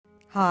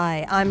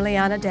Hi, I'm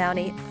Liana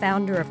Downey,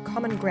 founder of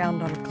Common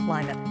Ground on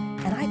Climate,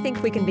 and I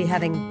think we can be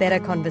having better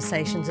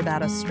conversations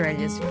about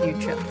Australia's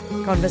future.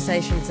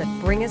 Conversations that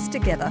bring us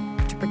together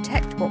to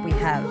protect what we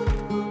have.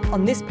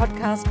 On this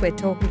podcast, we're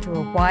talking to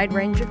a wide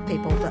range of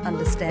people to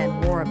understand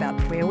more about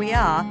where we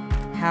are,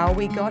 how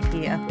we got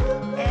here,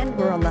 and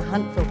we're on the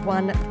hunt for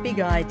one big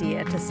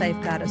idea to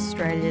safeguard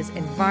Australia's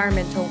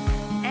environmental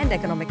and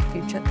economic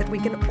future that we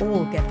can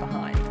all get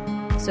behind.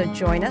 So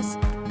join us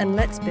and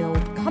let's build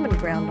common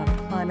ground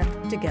on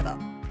climate together.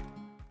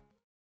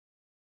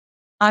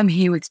 I'm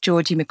here with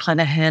Georgie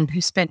McClenaghan,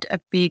 who spent a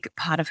big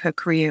part of her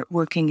career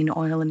working in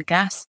oil and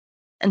gas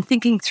and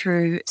thinking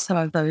through some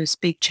of those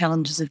big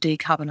challenges of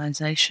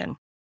decarbonisation.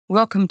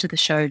 Welcome to the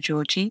show,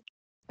 Georgie.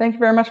 Thank you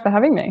very much for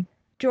having me.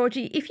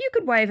 Georgie, if you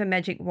could wave a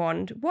magic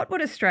wand, what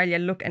would Australia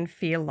look and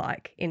feel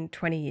like in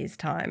 20 years'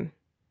 time?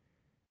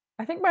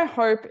 I think my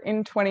hope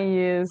in 20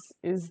 years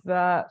is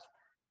that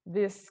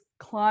this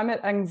climate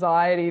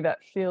anxiety that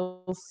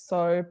feels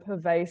so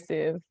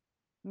pervasive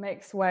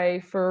makes way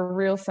for a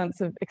real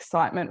sense of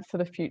excitement for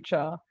the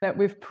future, that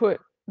we've put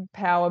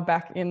power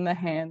back in the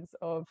hands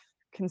of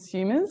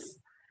consumers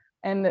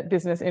and that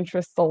business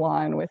interests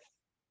align with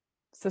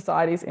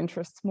society's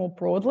interests more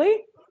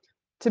broadly.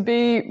 To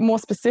be more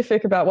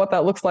specific about what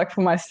that looks like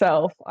for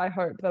myself, I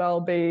hope that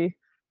I'll be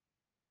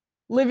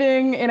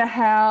living in a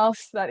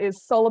house that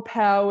is solar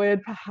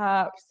powered,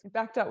 perhaps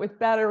backed up with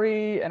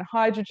battery and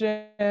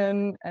hydrogen,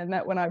 and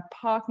that when I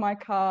park my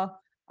car,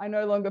 I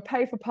no longer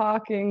pay for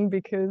parking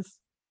because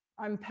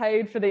I'm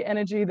paid for the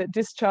energy that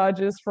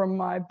discharges from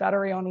my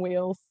battery on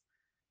wheels,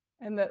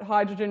 and that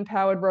hydrogen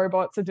powered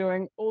robots are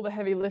doing all the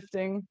heavy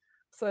lifting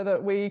so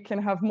that we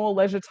can have more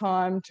leisure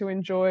time to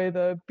enjoy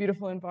the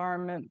beautiful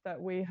environment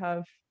that we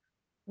have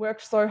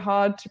worked so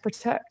hard to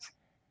protect.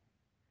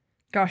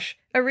 Gosh,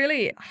 a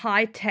really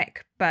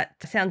high-tech, but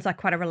sounds like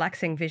quite a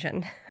relaxing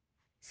vision.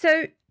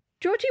 So,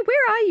 Georgie,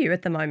 where are you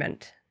at the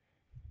moment?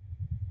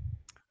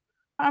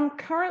 I'm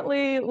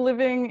currently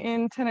living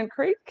in Tennant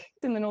Creek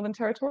in the Northern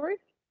Territory.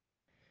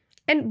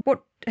 And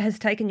what has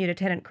taken you to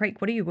Tennant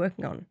Creek? What are you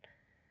working on?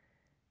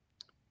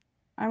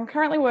 I'm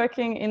currently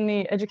working in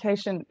the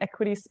education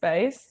equity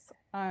space.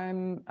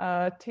 I'm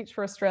a Teach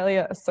for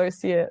Australia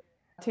associate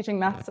teaching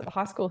maths at the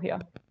high school here.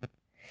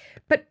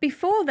 But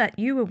before that,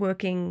 you were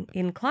working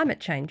in climate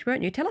change,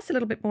 weren't you? Tell us a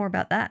little bit more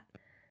about that.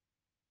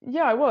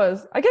 Yeah, I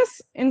was. I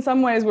guess in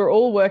some ways we're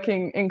all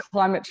working in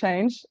climate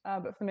change,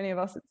 but for many of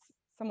us it's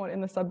somewhat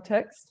in the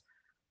subtext.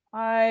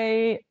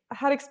 I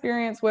had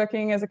experience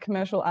working as a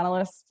commercial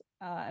analyst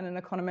and an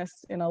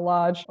economist in a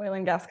large oil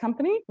and gas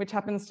company, which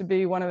happens to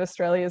be one of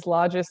Australia's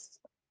largest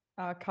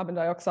carbon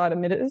dioxide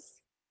emitters.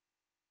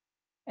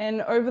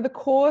 And over the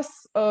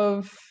course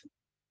of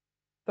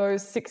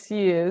those 6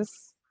 years,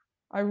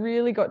 I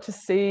really got to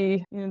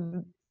see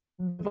the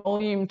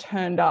volume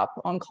turned up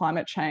on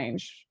climate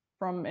change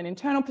from an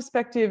internal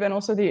perspective and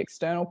also the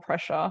external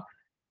pressure.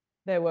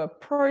 There were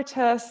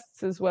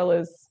protests as well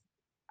as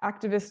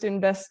activist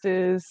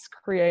investors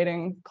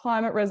creating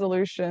climate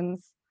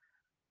resolutions.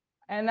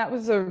 And that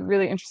was a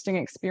really interesting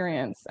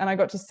experience. And I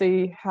got to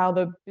see how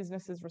the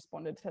businesses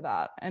responded to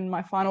that. And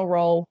my final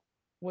role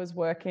was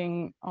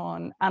working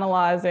on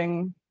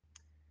analysing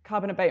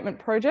carbon abatement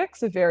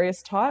projects of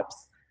various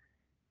types,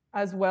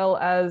 as well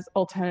as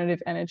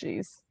alternative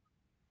energies.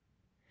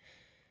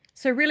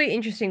 So really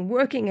interesting,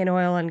 working in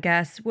oil and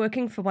gas,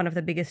 working for one of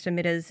the biggest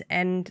emitters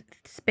and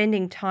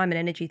spending time and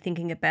energy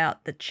thinking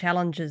about the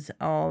challenges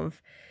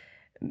of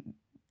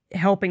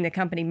helping the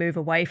company move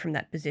away from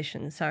that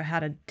position, so how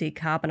to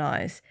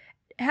decarbonise.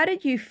 How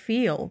did you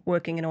feel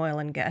working in oil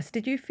and gas?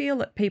 Did you feel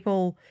that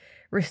people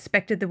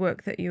respected the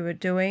work that you were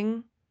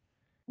doing?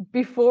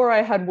 Before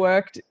I had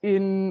worked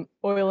in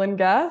oil and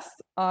gas,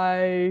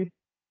 I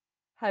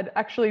had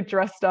actually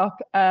dressed up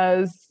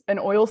as an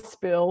oil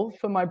spill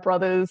for my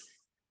brother's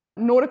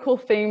nautical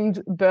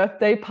themed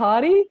birthday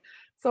party.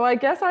 So I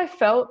guess I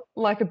felt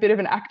like a bit of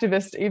an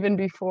activist even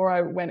before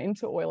I went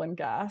into oil and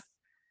gas.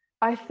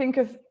 I think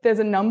there's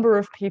a number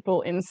of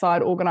people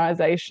inside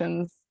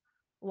organizations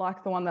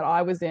like the one that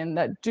I was in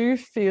that do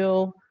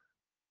feel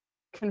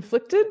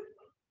conflicted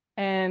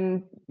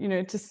and,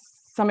 to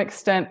some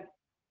extent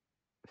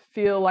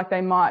feel like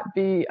they might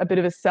be a bit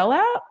of a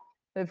sellout.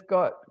 They've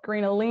got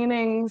greener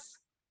leanings,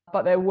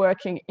 but they're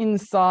working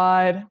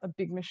inside a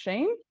big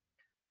machine.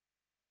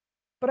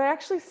 But I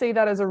actually see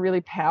that as a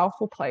really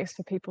powerful place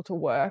for people to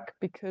work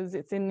because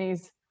it's in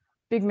these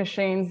big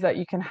machines that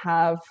you can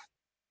have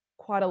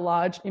quite a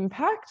large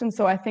impact. And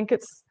so I think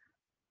it's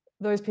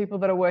those people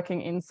that are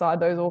working inside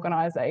those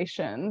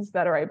organizations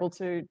that are able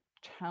to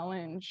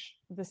challenge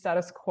the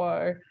status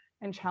quo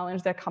and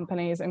challenge their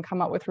companies and come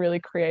up with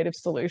really creative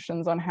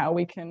solutions on how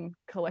we can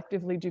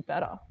collectively do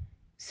better.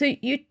 So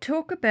you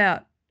talk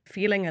about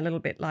feeling a little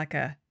bit like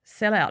a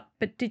sellout,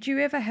 but did you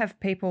ever have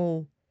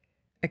people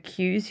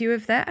accuse you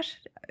of that?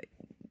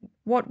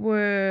 What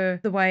were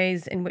the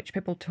ways in which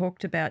people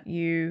talked about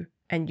you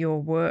and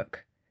your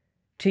work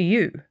to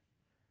you?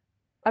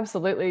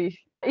 Absolutely.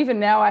 Even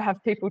now I have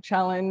people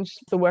challenge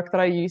the work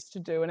that I used to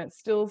do, and it's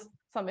still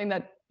something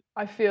that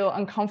I feel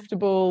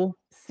uncomfortable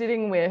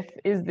sitting with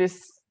is this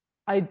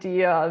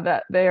idea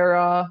that there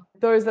are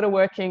those that are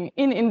working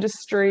in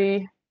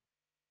industry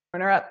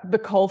and are at the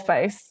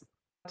coalface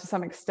to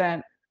some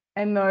extent,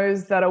 and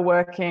those that are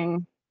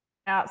working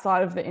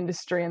outside of the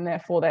industry and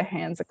therefore their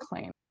hands are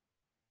clean.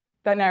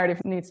 That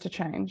narrative needs to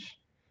change.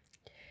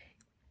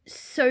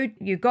 So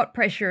you got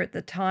pressure at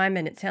the time,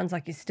 and it sounds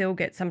like you still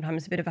get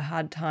sometimes a bit of a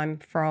hard time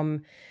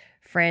from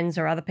friends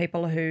or other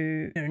people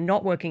who are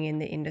not working in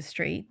the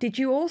industry. Did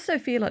you also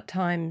feel at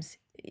times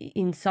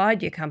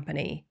inside your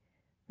company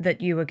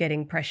that you were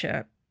getting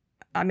pressure?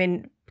 I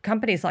mean,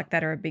 companies like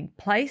that are a big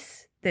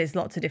place. There's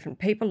lots of different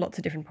people, lots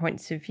of different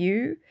points of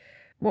view.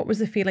 What was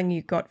the feeling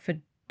you got for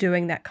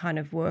doing that kind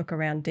of work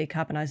around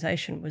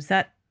decarbonisation? Was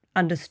that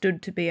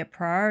understood to be a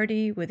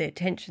priority? Were there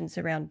tensions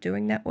around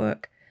doing that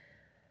work?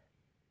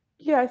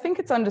 Yeah, I think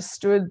it's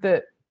understood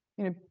that,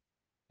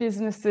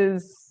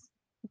 businesses'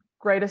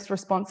 greatest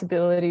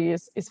responsibility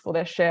is for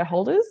their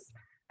shareholders,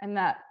 and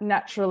that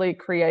naturally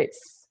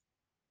creates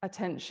a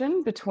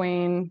tension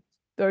between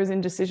those in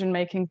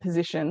decision-making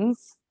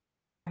positions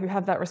who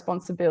have that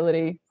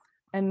responsibility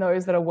and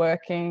those that are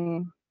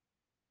working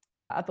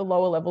at the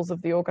lower levels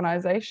of the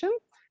organization.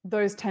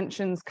 Those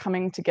tensions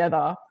coming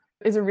together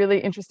is a really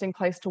interesting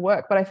place to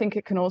work, but I think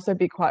it can also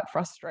be quite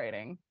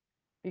frustrating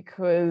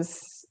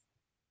because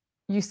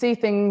you see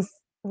things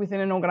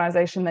within an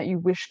organization that you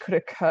wish could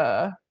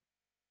occur,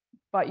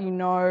 but you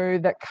know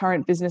that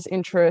current business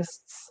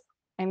interests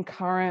and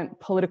current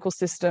political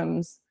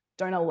systems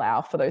don't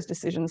allow for those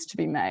decisions to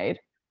be made.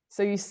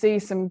 So you see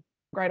some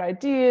great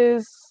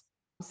ideas,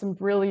 some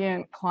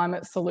brilliant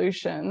climate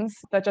solutions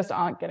that just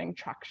aren't getting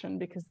traction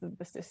because of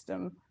the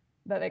system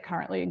that they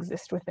currently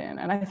exist within.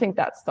 And I think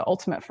that's the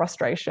ultimate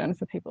frustration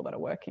for people that are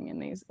working in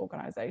these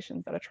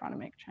organizations that are trying to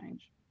make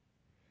change.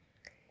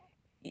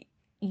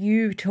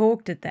 You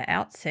talked at the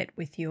outset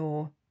with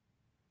your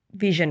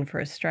vision for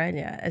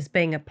Australia as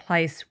being a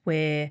place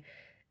where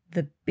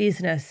the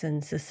business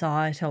and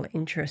societal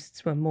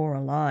interests were more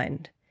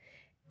aligned.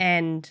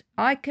 And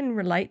I can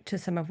relate to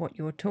some of what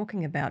you're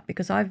talking about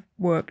because I've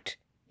worked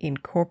in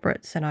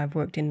corporates and I've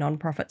worked in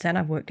nonprofits and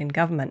I've worked in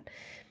government.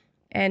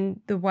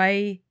 And the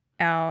way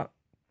our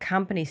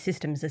company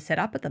systems are set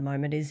up at the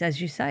moment is,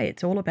 as you say,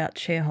 it's all about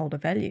shareholder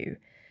value.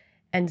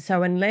 And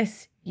so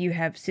unless you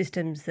have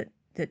systems that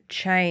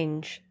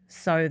change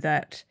so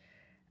that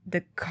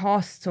the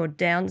costs or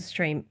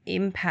downstream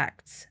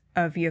impacts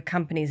of your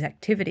company's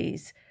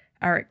activities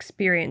are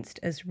experienced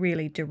as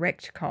really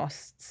direct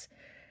costs,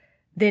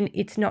 then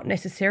it's not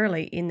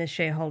necessarily in the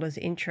shareholders'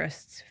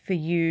 interests for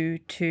you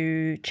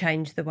to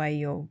change the way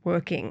you're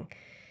working.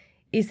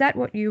 Is that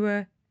what you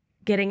were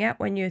getting at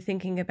when you're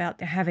thinking about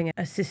having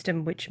a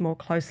system which more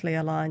closely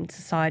aligns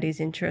society's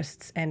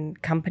interests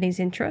and companies'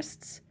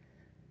 interests?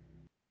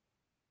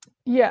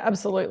 Yeah,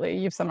 absolutely.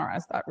 You've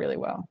summarized that really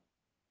well.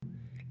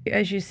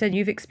 As you said,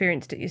 you've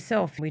experienced it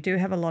yourself. We do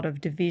have a lot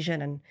of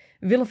division and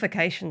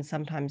vilification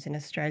sometimes in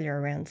Australia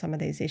around some of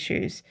these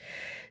issues.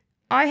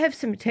 I have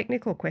some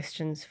technical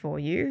questions for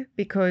you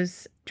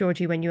because,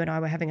 Georgie, when you and I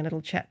were having a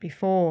little chat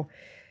before,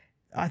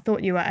 I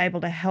thought you were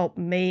able to help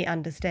me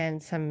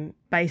understand some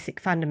basic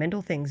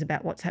fundamental things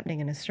about what's happening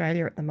in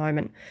Australia at the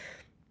moment.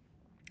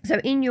 So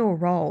in your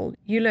role,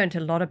 you learnt a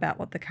lot about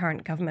what the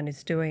current government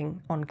is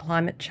doing on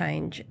climate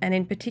change, and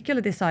in particular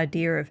this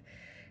idea of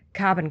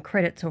carbon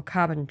credits or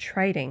carbon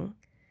trading.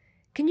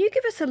 Can you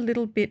give us a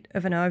little bit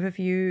of an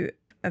overview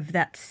of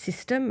that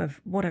system, of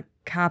what a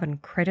carbon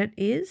credit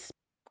is?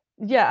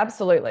 Yeah,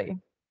 absolutely.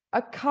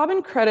 A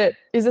carbon credit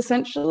is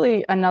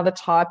essentially another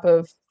type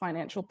of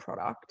financial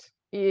product.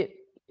 It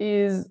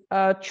is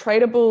a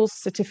tradable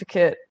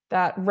certificate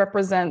that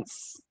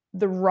represents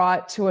the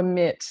right to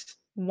emit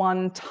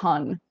 1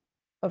 ton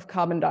of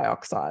carbon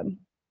dioxide.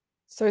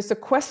 So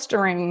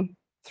sequestering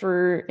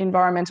through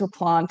environmental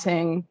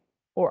planting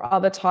or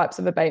other types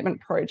of abatement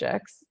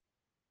projects,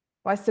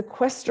 by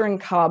sequestering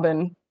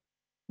carbon,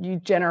 you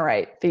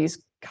generate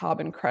these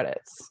carbon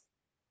credits.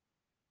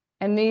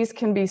 And these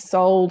can be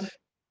sold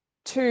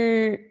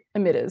to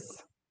emitters,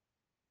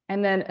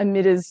 and then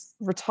emitters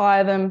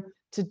retire them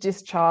to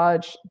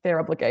discharge their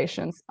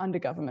obligations under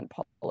government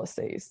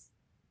policies.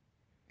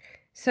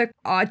 So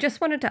I just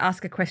wanted to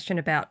ask a question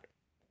about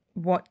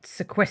what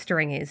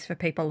sequestering is for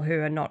people who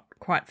are not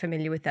quite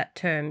familiar with that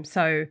term.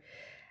 So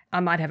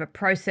I might have a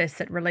process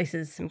that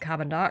releases some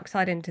carbon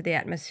dioxide into the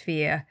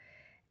atmosphere,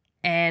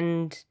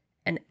 and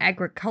an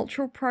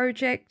agricultural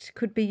project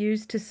could be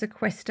used to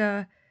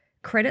sequester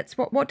credits.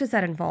 What does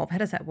that involve? How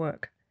does that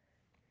work?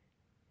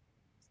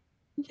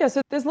 Yeah,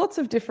 so there's lots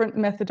of different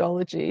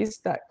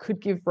methodologies that could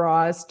give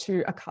rise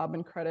to a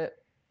carbon credit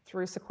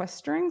through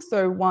sequestering.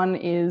 So one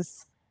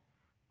is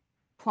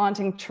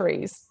planting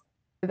trees.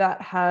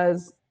 That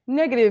has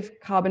negative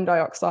carbon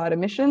dioxide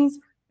emissions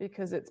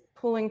because it's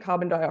pulling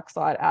carbon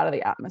dioxide out of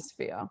the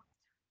atmosphere.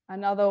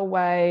 Another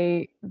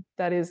way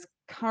that is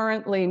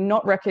currently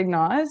not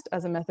recognised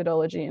as a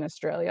methodology in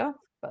Australia,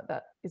 but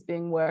that is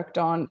being worked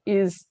on,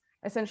 is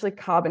essentially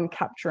carbon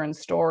capture and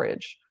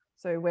storage.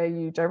 So where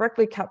you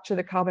directly capture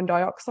the carbon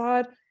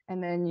dioxide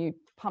and then you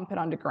pump it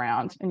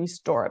underground and you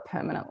store it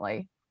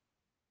permanently.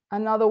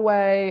 Another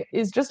way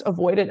is just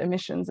avoided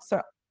emissions. So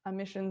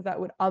emissions that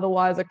would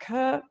otherwise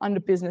occur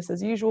under business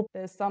as usual.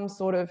 There's some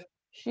sort of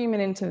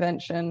human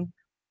intervention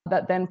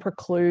that then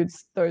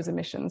precludes those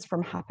emissions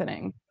from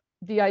happening.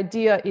 The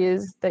idea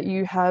is that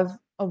you have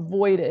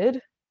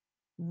avoided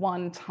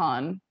 1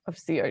 ton of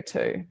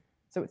CO2.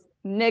 So it's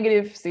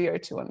negative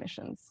CO2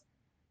 emissions.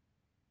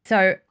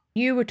 So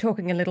you were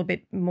talking a little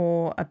bit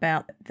more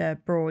about the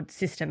broad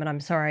system, and I'm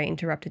sorry I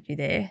interrupted you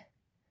there.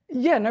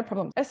 Yeah, no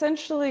problem.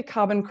 Essentially,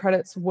 carbon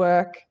credits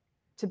work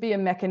to be a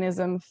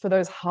mechanism for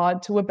those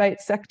hard to abate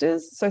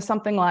sectors. So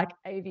something like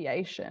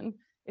aviation,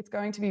 it's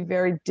going to be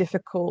very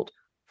difficult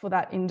for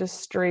that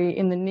industry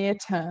in the near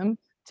term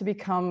to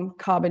become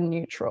carbon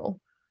neutral.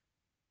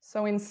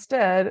 So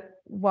instead,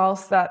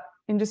 whilst that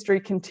industry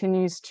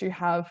continues to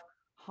have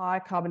high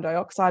carbon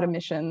dioxide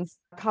emissions,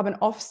 carbon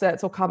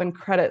offsets or carbon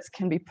credits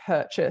can be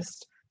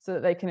purchased so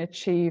that they can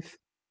achieve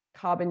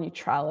carbon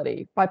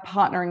neutrality by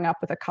partnering up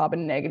with a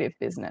carbon negative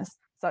business,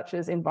 such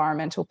as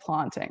environmental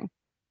planting.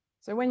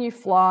 So when you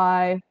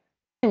fly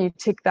and you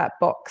tick that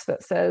box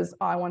that says,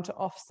 I want to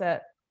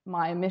offset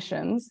my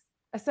emissions,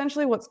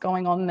 essentially what's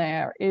going on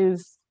there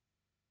is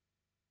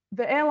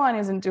the airline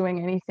isn't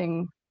doing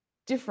anything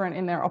different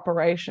in their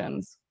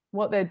operations.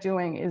 What they're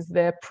doing is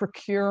they're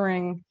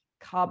procuring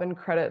carbon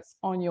credits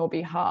on your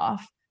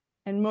behalf.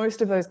 And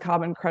most of those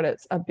carbon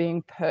credits are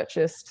being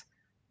purchased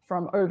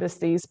from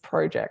overseas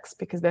projects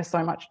because they're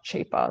so much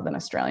cheaper than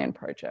Australian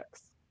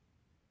projects.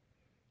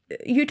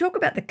 You talk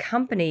about the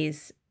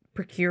companies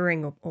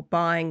procuring or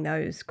buying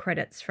those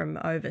credits from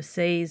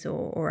overseas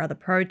or other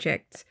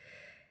projects.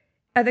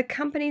 Are the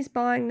companies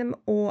buying them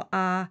or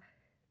are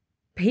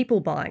people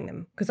buying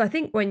them? Because I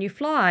think when you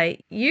fly,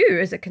 you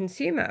as a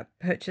consumer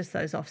purchase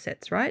those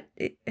offsets, right?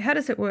 How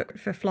does it work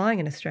for flying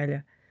in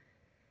Australia?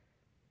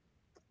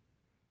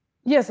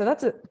 Yeah, so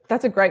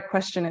that's a great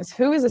question, is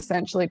who is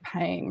essentially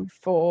paying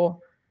for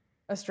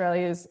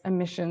Australia's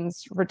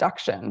emissions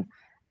reduction?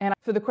 And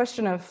for the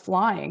question of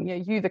flying, yeah,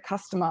 you, the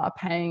customer, are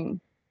paying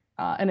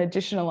an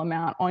additional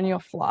amount on your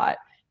flight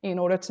in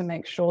order to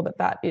make sure that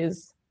that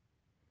is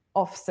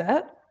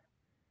offset.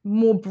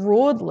 More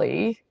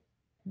broadly,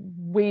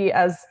 we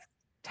as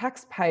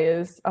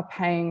taxpayers are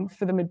paying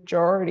for the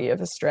majority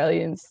of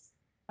Australians'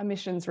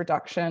 emissions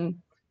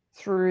reduction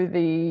through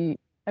the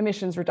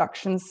emissions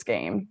reduction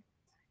scheme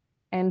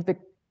and the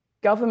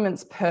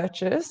government's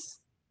purchase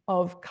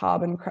of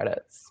carbon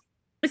credits.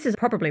 This is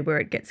probably where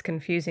it gets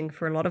confusing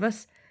for a lot of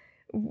us.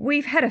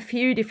 We've had a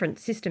few different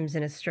systems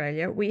in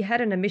Australia. We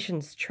had an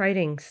emissions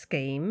trading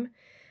scheme,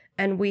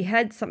 and we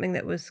had something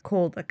that was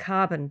called a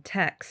carbon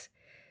tax.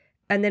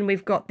 And then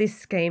we've got this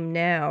scheme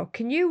now.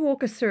 Can you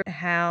walk us through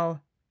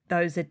how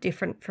those are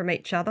different from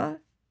each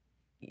other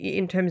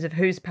in terms of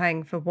who's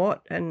paying for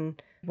what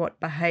and what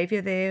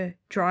behaviour they're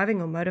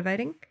driving or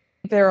motivating?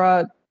 There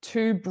are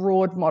 2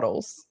 broad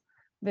models.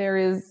 There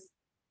is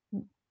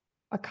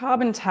a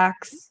carbon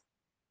tax,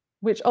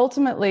 which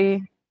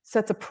ultimately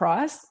sets a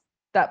price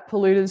that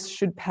polluters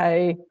should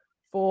pay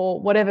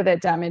for whatever their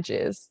damage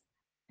is.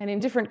 And in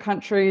different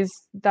countries,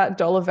 that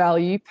dollar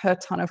value per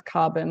tonne of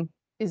carbon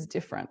is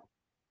different.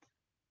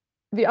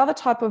 The other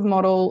type of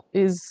model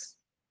is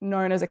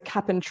known as a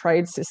cap and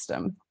trade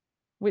system,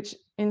 which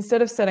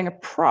instead of setting a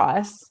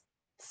price,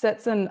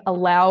 sets an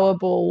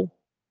allowable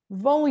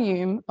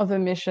volume of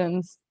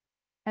emissions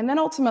and then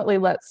ultimately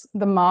lets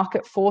the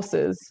market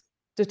forces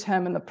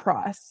determine the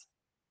price.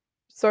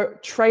 So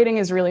trading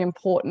is really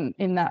important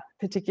in that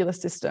particular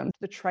system.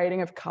 The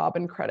trading of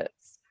carbon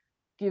credits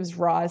gives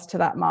rise to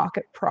that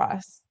market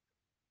price.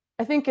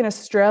 I think in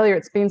Australia,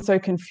 it's been so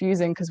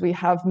confusing because we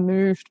have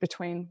moved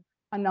between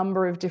a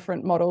number of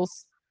different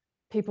models.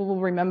 People will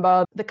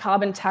remember the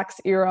carbon tax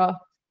era,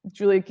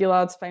 Julia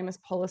Gillard's famous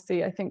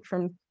policy, I think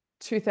from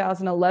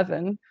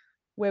 2011,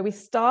 where we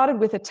started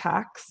with a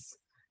tax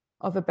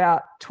of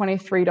about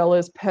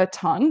 $23 per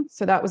tonne.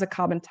 So that was a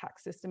carbon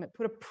tax system. It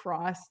put a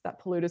price that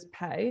polluters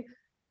pay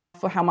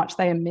for how much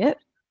they emit.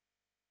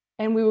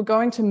 And we were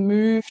going to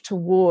move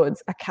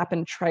towards a cap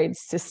and trade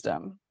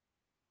system.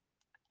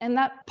 And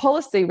that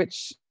policy,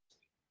 which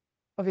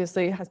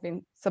obviously has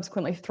been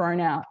subsequently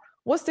thrown out,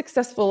 was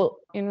successful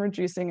in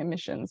reducing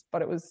emissions,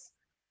 but it was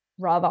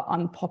rather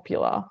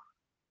unpopular.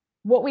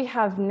 What we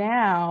have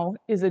now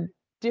is a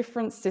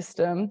different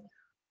system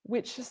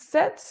which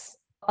sets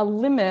a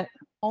limit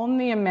on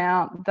the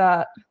amount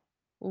that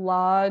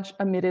large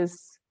emitters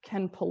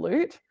can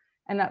pollute,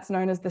 and that's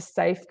known as the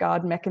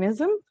safeguard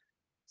mechanism.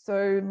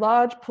 So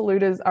large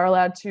polluters are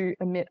allowed to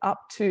emit up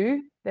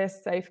to their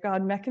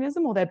safeguard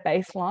mechanism or their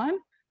baseline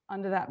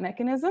under that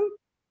mechanism.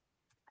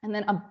 And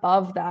then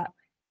above that,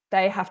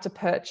 they have to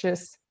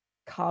purchase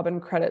carbon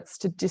credits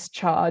to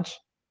discharge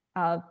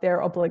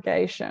their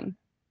obligation.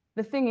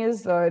 The thing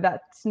is, though,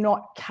 that's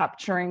not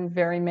capturing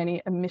very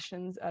many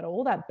emissions at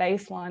all. That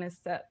baseline is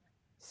set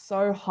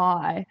so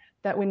high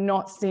that we're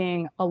not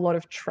seeing a lot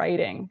of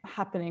trading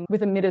happening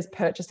with emitters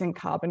purchasing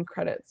carbon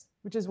credits,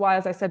 which is why,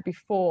 as I said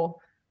before,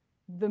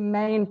 the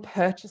main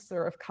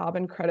purchaser of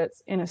carbon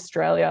credits in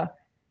Australia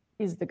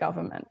is the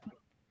government.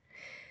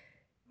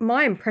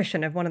 My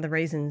impression of one of the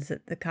reasons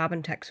that the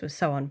carbon tax was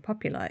so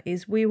unpopular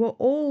is we were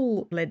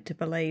all led to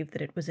believe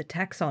that it was a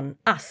tax on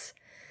us.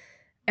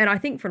 And I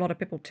think for a lot of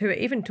people too,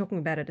 even talking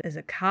about it as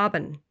a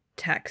carbon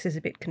tax is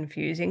a bit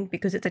confusing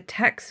because it's a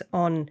tax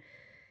on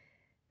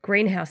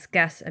greenhouse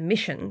gas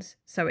emissions.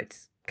 So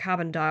it's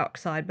carbon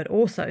dioxide, but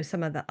also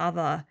some of the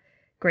other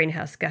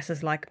greenhouse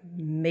gases like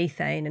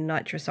methane and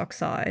nitrous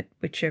oxide,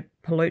 which are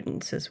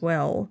pollutants as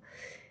well.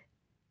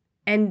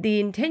 And the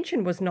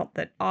intention was not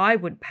that I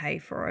would pay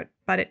for it,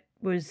 but it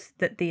was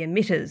that the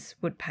emitters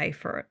would pay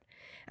for it.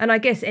 And I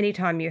guess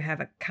anytime you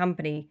have a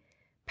company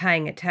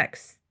paying a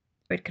tax,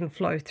 it can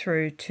flow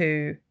through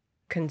to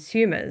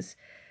consumers.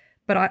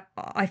 But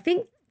I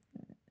think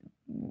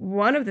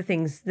one of the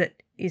things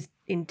that is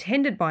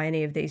intended by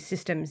any of these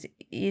systems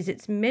is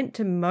it's meant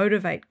to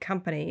motivate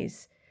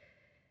companies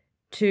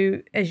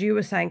to, as you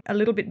were saying, a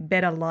little bit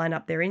better line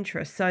up their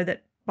interests so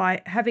that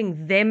by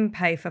having them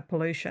pay for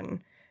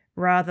pollution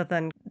rather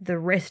than the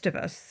rest of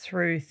us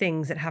through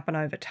things that happen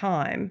over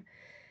time,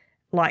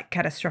 like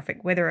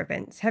catastrophic weather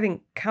events, having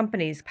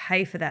companies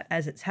pay for that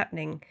as it's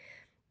happening,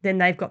 then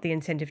they've got the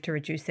incentive to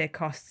reduce their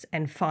costs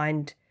and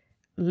find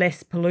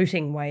less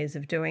polluting ways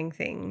of doing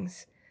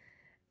things.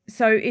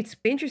 So it's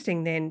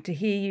interesting then to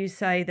hear you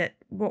say that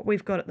what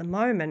we've got at the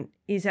moment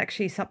is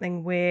actually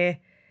something where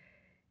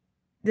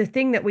the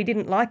thing that we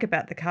didn't like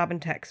about the carbon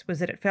tax was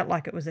that it felt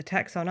like it was a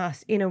tax on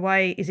us, in a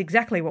way is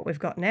exactly what we've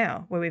got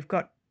now, where we've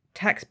got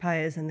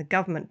taxpayers and the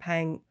government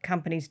paying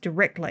companies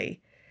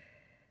directly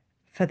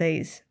for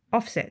these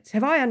offsets.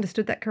 Have I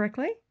understood that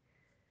correctly?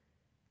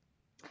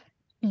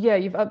 Yeah,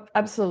 you've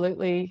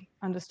absolutely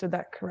understood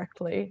that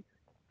correctly.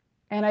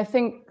 And I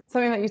think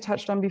something that you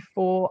touched on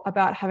before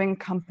about having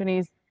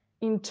companies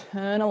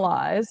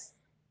internalize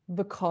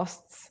the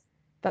costs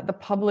that the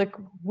public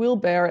will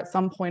bear at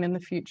some point in the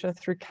future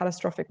through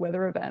catastrophic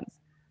weather events,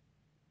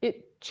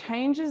 it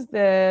changes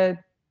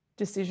their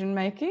decision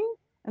making.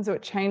 And so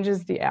it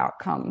changes the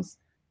outcomes.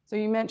 So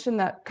you mentioned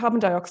that carbon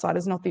dioxide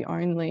is not the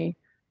only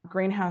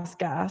greenhouse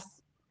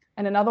gas.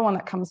 And another one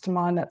that comes to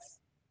mind that's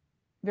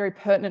very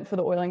pertinent for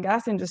the oil and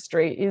gas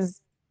industry is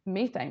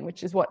methane,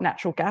 which is what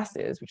natural gas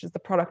is, which is the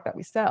product that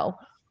we sell.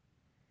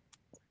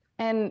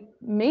 And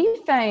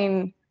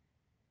methane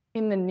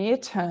in the near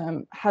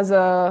term has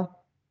an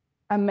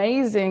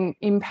amazing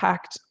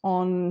impact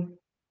on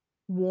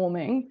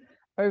warming.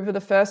 Over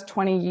the first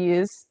 20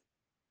 years,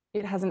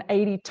 it has an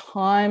 80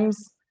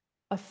 times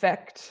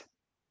effect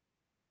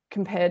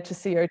compared to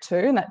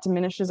CO2, and that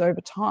diminishes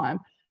over time.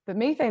 But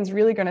methane is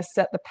really going to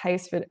set the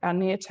pace for our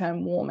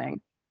near-term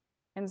warming.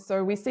 And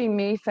so we see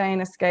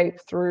methane escape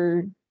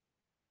through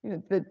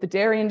the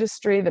dairy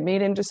industry, the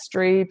meat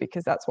industry,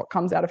 because that's what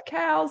comes out of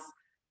cows.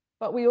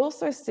 But we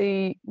also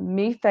see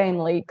methane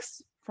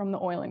leaks from the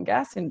oil and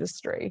gas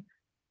industry.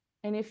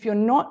 And if you're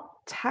not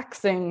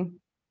taxing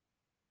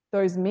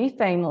those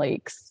methane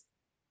leaks,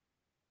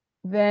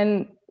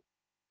 then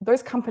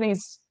those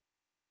companies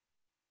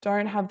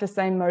don't have the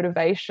same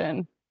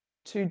motivation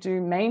to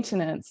do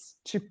maintenance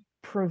to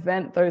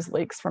prevent those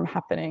leaks from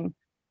happening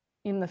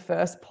in the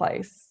first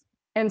place.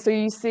 And so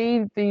you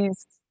see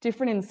these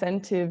different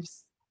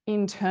incentives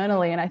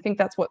internally, and I think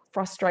that's what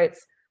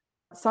frustrates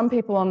some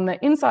people on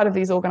the inside of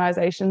these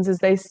organizations is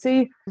they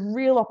see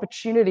real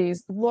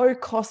opportunities, low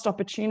cost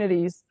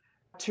opportunities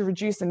to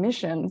reduce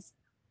emissions.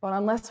 But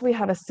unless we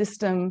have a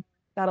system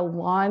that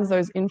aligns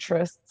those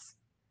interests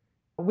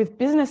with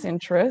business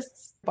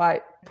interests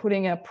by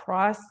putting a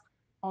price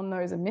on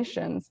those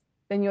emissions,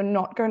 then you're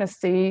not going to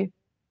see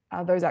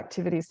those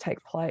activities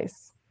take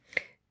place.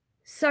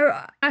 So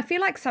I feel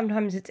like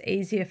sometimes it's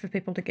easier for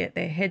people to get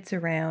their heads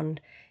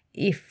around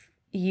if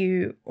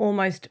you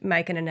almost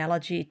make an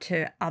analogy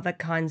to other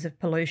kinds of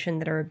pollution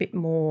that are a bit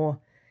more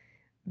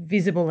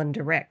visible and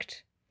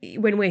direct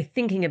when we're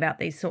thinking about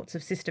these sorts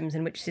of systems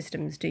and which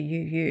systems do you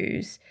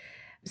use.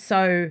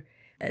 So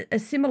a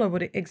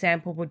similar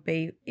example would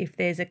be if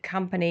there's a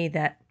company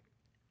that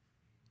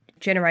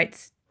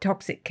generates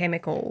toxic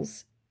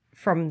chemicals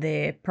from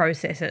their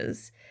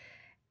processes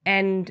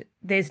and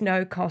there's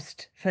no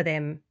cost for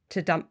them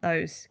to dump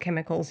those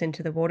chemicals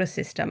into the water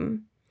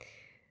system.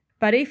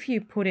 But if you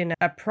put in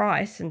a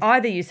price, and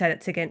either you say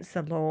that's against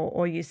the law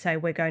or you say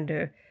we're going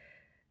to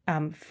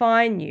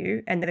fine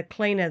you, and the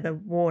cleaner the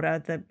water,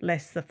 the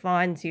less the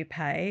fines you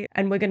pay,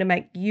 and we're going to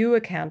make you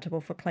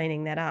accountable for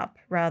cleaning that up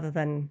rather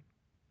than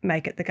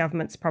make it the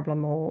government's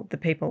problem or the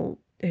people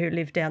who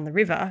live down the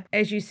river.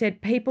 As you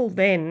said, people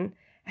then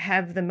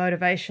have the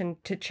motivation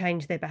to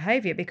change their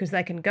behaviour because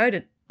they can go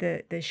to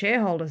the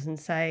shareholders and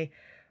say,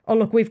 oh,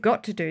 look, we've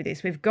got to do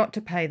this. We've got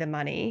to pay the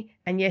money.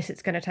 And yes,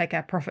 it's going to take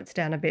our profits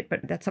down a bit,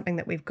 but that's something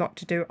that we've got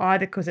to do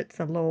either because it's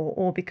the law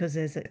or because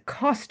there's a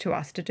cost to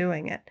us to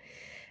doing it.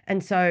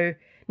 And so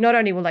not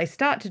only will they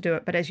start to do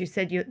it, but as you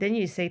said, then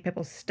you see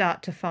people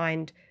start to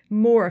find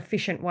more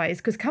efficient ways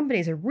because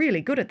companies are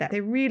really good at that.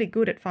 They're really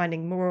good at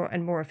finding more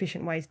and more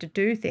efficient ways to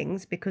do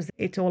things because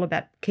it's all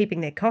about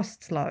keeping their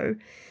costs low.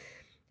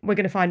 we're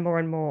going to find more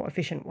and more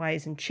efficient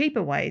ways and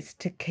cheaper ways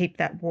to keep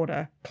that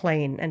water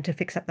clean and to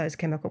fix up those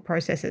chemical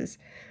processes.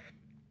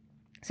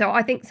 So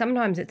I think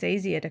sometimes it's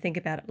easier to think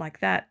about it like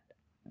that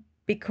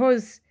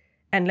because,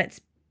 and let's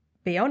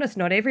be honest,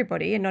 not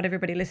everybody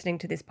listening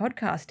to this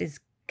podcast is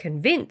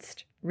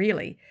convinced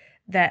really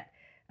that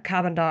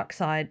carbon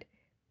dioxide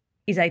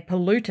is a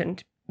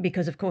pollutant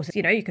because, of course,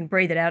 you can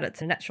breathe it out.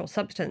 It's a natural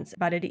substance,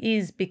 but it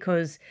is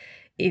because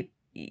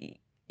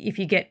if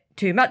you get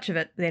too much of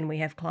it, then we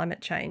have climate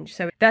change.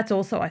 So that's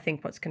also, I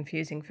think, what's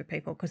confusing for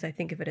people because they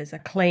think of it as a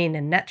clean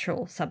and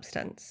natural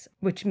substance,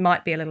 which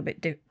might be a little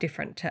bit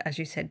different to, as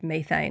you said,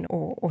 methane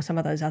or some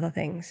of those other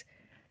things.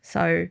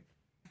 So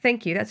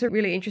thank you. That's a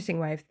really interesting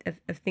way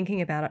of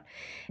thinking about it.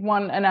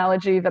 One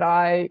analogy that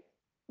I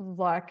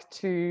like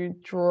to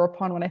draw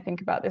upon when I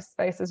think about this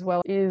space as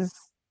well is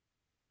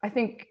I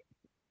think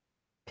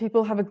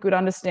people have a good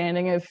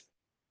understanding of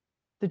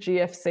the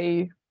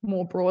GFC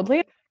more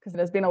broadly because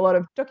there's been a lot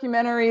of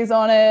documentaries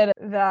on it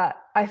that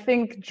I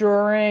think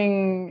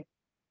drawing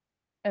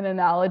an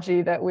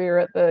analogy that we're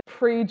at the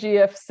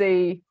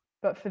pre-GFC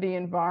but for the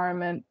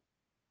environment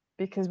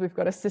because we've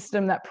got a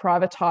system that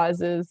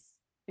privatizes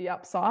the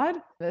upside.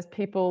 There's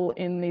people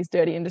in these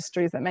dirty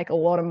industries that make a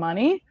lot of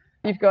money.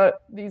 You've got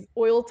these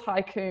oil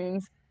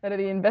tycoons that are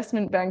the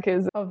investment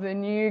bankers of the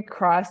new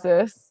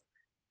crisis,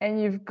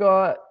 and you've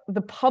got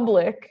the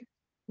public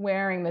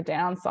wearing the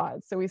downside.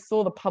 So we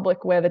saw the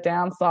public wear the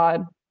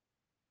downside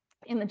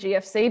in the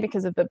GFC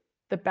because of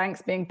the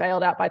banks being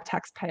bailed out by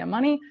taxpayer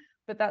money.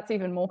 But that's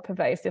even more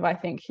pervasive, I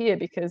think, here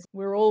because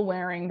we're all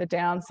wearing the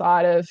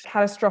downside of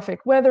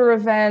catastrophic weather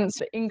events,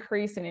 the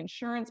increase in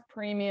insurance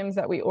premiums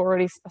that we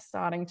already are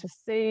starting to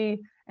see.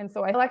 And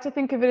so I like to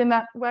think of it in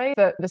that way,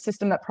 that the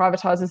system that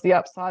privatizes the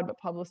upside but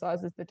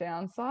publicizes the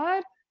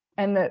downside,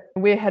 and that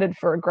we're headed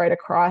for a greater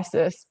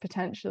crisis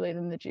potentially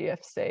than the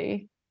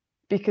GFC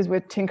because we're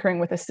tinkering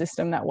with a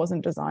system that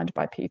wasn't designed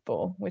by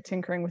people. We're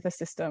tinkering with a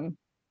system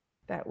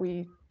that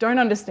we don't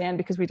understand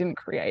because we didn't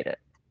create it.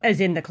 As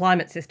in the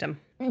climate system.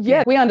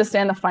 Yeah, we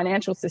understand the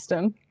financial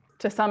system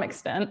to some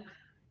extent,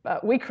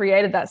 but we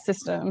created that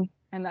system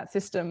and that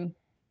system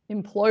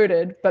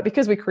imploded. But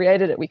because we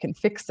created it, we can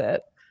fix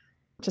it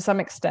to some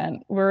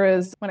extent.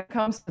 Whereas when it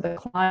comes to the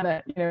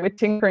climate, we're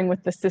tinkering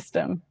with the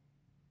system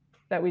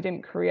that we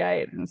didn't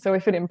create. And so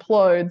if it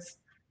implodes,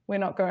 we're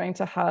not going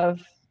to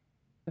have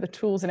the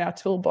tools in our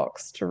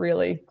toolbox to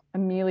really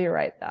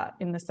ameliorate that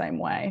in the same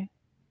way.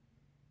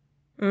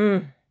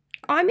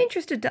 I'm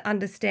interested to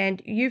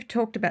understand, you've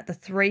talked about the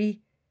 3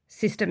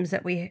 systems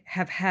that we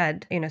have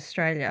had in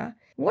Australia.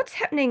 What's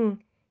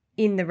happening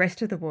in the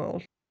rest of the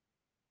world?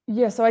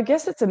 Yeah, so I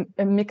guess it's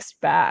a mixed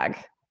bag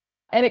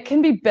and it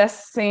can be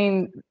best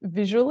seen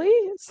visually.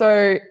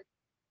 So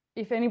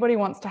if anybody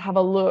wants to have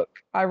a look,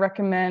 I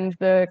recommend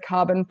the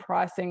carbon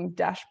pricing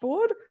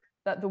dashboard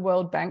that the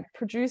World Bank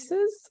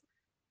produces.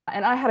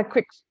 And I had a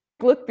quick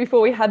look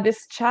before we had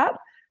this chat.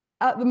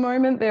 At the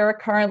moment, there are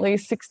currently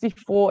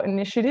 64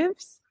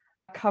 initiatives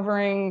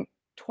covering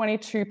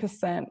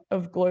 22%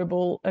 of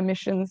global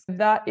emissions.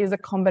 That is a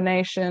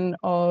combination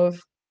of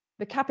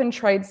the cap and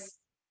trade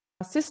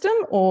system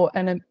or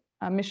an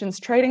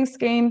emissions trading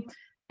scheme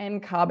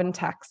and carbon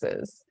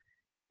taxes.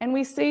 And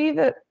we see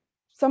that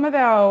some of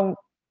our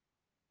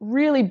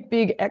really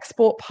big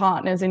export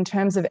partners in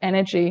terms of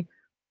energy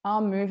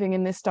are moving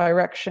in this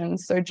direction.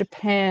 So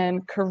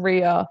Japan,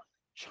 Korea,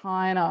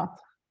 China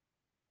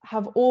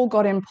have all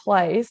got in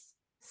place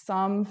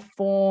some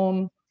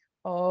form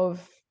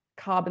of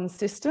carbon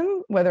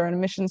system, whether an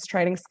emissions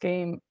trading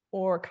scheme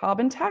or a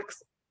carbon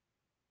tax.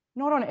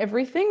 Not on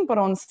everything, but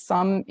on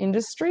some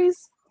industries.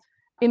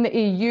 In the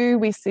EU,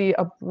 we see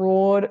a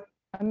broad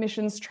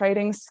emissions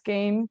trading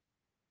scheme,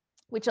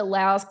 which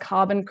allows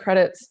carbon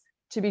credits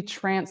to be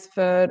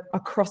transferred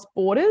across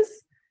borders.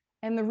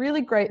 And the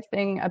really great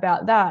thing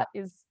about that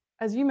is,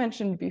 as you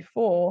mentioned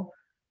before,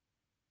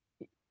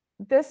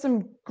 there's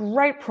some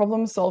great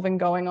problem solving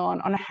going on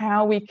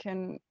how we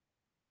can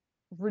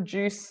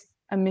reduce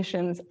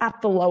emissions at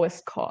the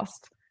lowest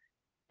cost.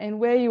 And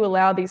where you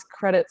allow these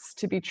credits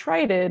to be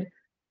traded,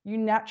 you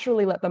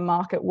naturally let the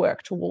market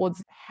work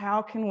towards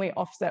how can we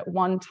offset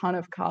 1 ton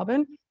of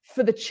carbon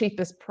for the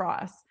cheapest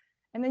price.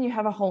 And then you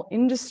have a whole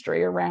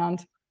industry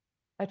around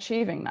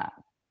achieving that.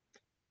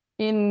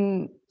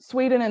 In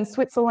Sweden and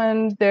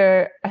Switzerland,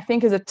 there, I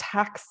think, is a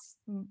tax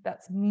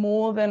that's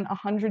more than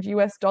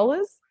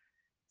 $100.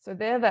 So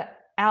they're the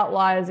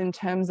outliers in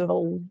terms of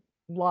a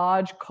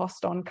large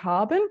cost on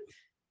carbon.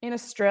 In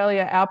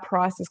Australia, our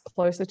price is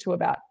closer to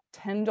about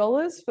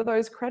 $10 for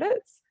those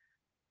credits,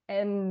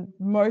 and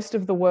most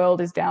of the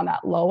world is down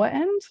that lower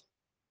end.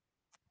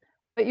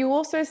 But you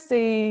also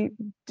see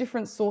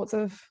different sorts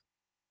of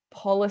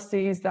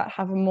policies that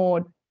have a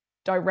more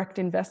direct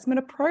investment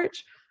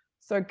approach.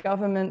 So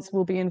governments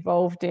will be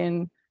involved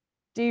in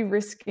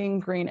de-risking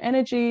green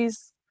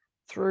energies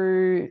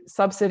through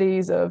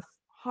subsidies of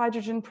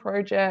hydrogen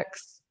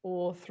projects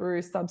or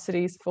through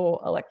subsidies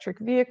for electric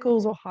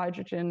vehicles or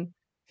hydrogen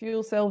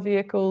fuel cell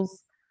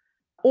vehicles,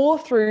 or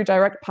through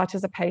direct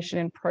participation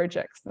in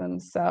projects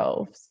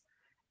themselves.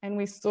 And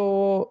we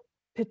saw,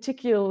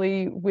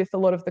 particularly with a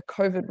lot of the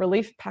COVID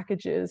relief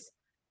packages,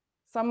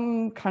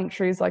 some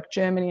countries like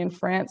Germany and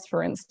France,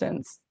 for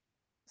instance,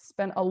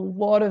 spent a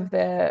lot of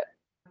their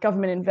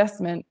government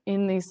investment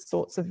in these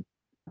sorts of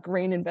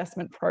green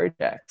investment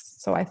projects.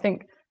 So I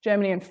think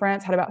Germany and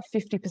France had about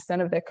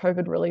 50% of their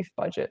COVID relief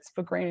budgets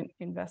for green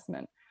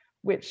investment,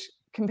 which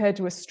compared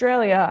to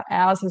Australia,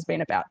 ours has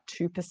been about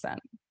 2%.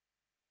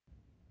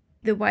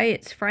 The way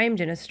it's framed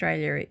in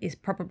Australia is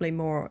probably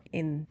more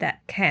in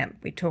that camp.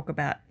 We talk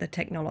about the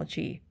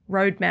technology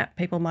roadmap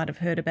people might have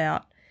heard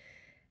about.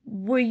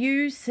 Were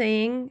you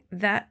seeing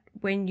that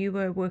when you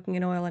were working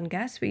in oil and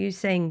gas? Were you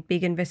seeing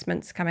big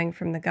investments coming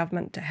from the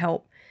government to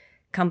help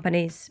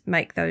companies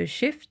make those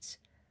shifts?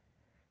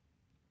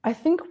 I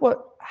think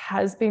what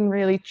has been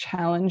really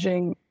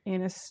challenging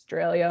in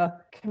Australia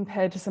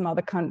compared to some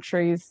other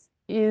countries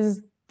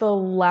is the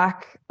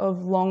lack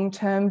of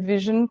long-term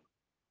vision.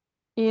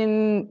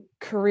 In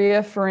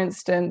Korea, for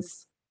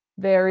instance,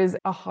 there is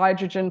a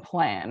hydrogen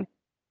plan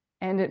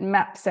and it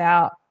maps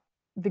out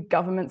the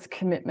government's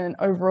commitment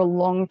over a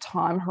long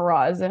time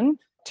horizon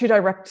to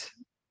direct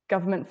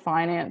government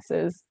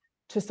finances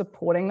to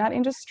supporting that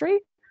industry.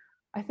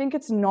 I think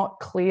it's not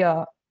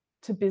clear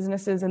to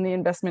businesses and the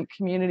investment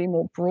community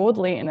more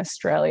broadly in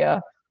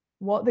Australia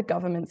what the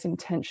government's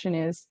intention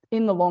is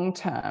in the long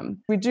term.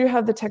 We do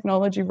have the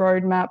technology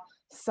roadmap.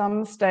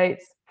 Some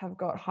states have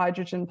got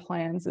hydrogen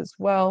plans as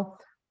well,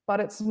 but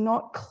it's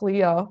not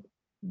clear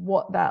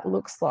what that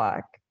looks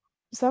like.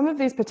 Some of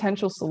these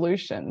potential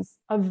solutions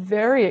are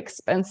very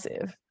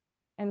expensive.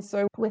 And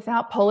so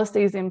without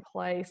policies in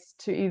place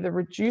to either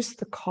reduce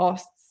the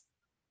costs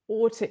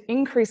or to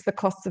increase the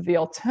costs of the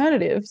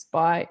alternatives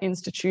by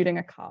instituting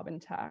a carbon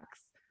tax,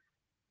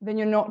 then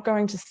you're not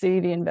going to see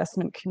the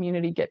investment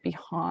community get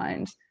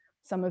behind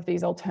some of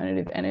these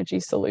alternative energy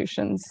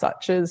solutions,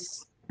 such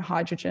as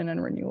hydrogen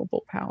and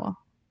renewable power.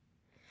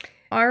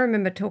 I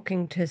remember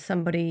talking to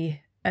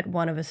somebody at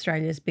one of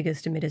Australia's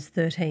biggest emitters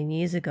 13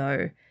 years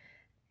ago,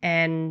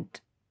 and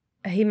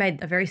he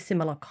made a very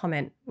similar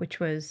comment, which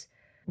was,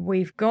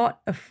 we've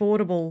got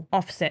affordable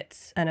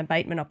offsets and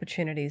abatement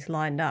opportunities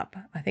lined up.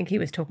 I think he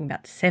was talking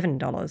about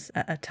 $7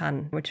 a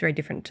tonne, which is very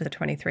different to the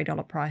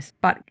 $23 price.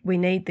 But we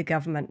need the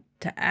government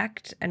to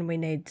act and we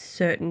need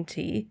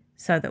certainty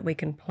so that we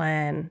can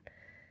plan.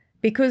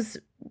 Because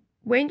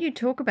when you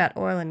talk about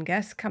oil and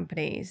gas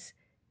companies,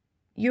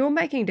 you're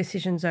making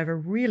decisions over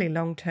really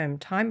long-term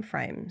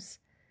timeframes.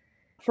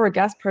 For a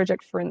gas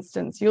project, for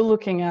instance, you're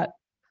looking at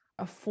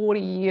a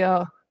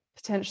 40-year,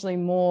 potentially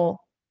more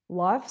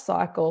life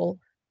cycle.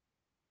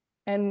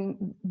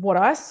 And what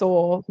I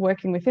saw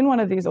working within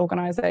one of these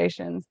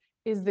organizations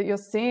is that you're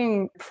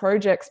seeing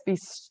projects be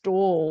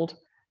stalled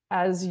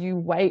as you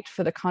wait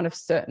for the kind of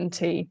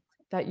certainty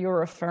that you're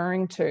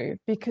referring to,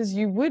 because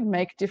you would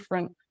make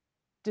different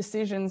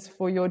decisions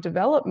for your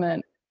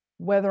development,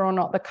 whether or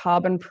not the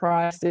carbon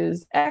price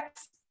is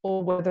X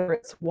or whether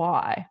it's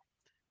Y.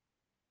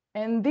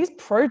 And these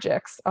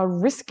projects are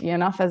risky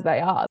enough as they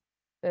are.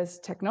 There's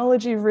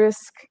technology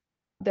risk,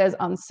 there's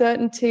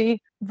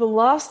uncertainty. The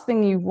last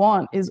thing you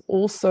want is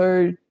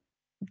also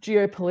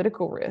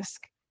geopolitical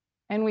risk.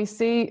 And we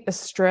see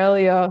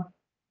Australia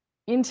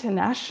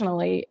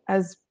internationally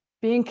as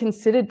being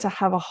considered to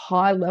have a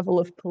high level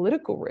of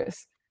political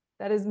risk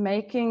that is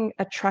making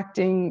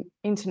attracting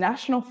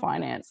international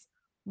finance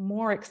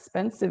more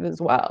expensive as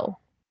well.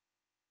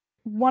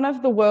 One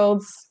of the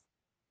world's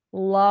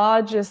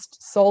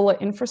largest solar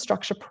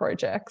infrastructure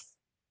projects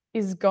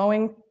is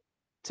going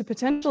to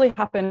potentially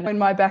happen in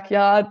my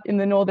backyard in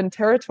the Northern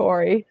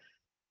Territory.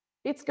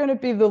 It's going to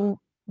be the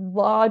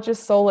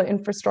largest solar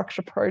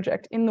infrastructure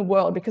project in the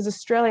world because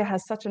Australia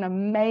has such an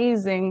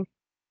amazing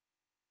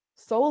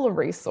solar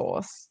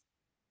resource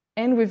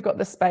and we've got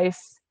the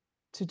space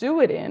to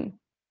do it in.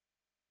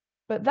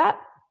 But that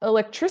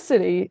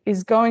electricity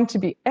is going to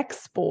be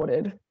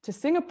exported to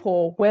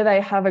Singapore, where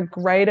they have a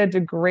greater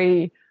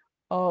degree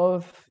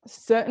of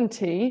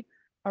certainty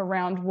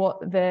around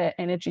what their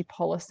energy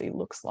policy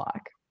looks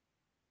like.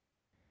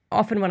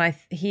 Often when I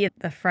hear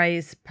the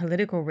phrase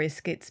political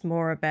risk, it's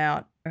more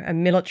about a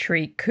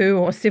military coup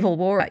or civil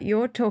war.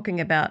 You're talking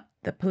about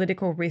the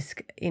political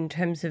risk in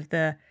terms of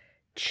the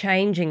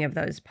changing of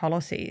those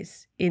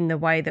policies in the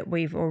way that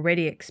we've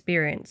already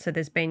experienced. So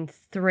there's been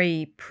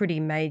 3 pretty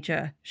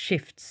major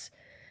shifts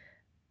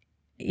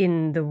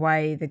in the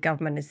way the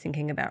government is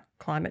thinking about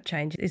climate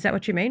change. Is that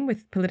what you mean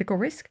with political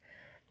risk?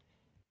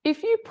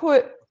 If you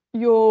put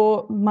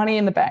your money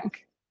in the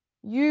bank,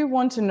 you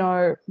want to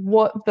know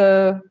what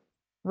the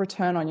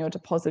return on your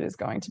deposit is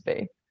going to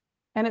be.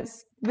 And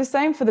it's the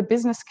same for the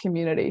business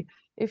community.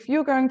 If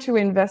you're going to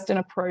invest in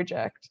a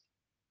project,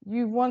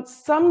 you want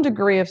some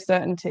degree of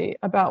certainty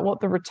about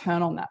what the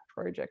return on that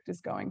project is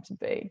going to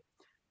be.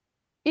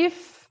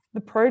 If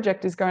the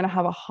project is going to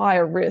have a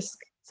higher risk,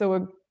 so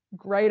a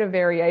greater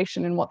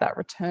variation in what that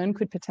return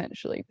could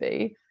potentially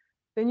be,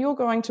 then you're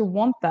going to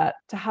want that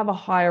to have a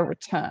higher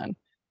return.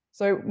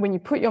 So when you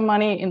put your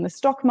money in the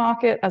stock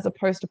market as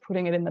opposed to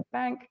putting it in the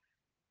bank,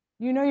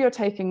 you know you're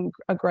taking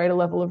a greater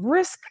level of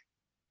risk,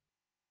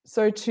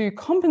 So to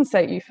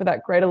compensate you for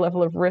that greater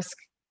level of risk,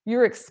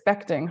 you're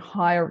expecting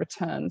higher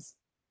returns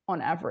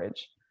on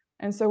average.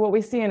 And so what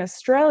we see in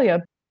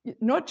Australia,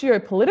 not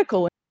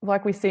geopolitical,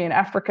 like we see in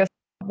Africa,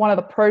 one of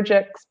the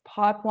projects'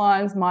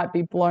 pipelines might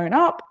be blown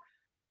up,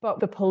 but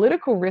the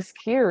political risk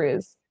here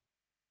is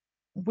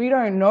we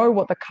don't know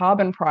what the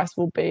carbon price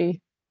will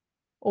be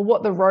or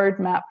what the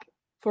roadmap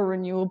for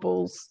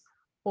renewables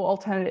or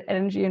alternative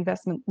energy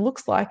investment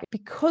looks like.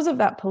 Because of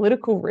that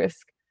political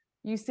risk,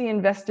 you see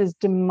investors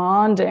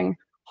demanding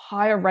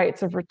higher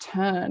rates of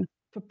return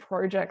for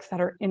projects that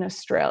are in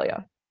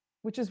Australia,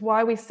 which is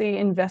why we see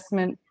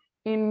investment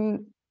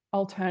in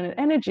alternate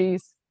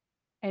energies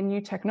and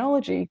new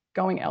technology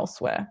going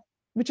elsewhere,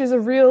 which is a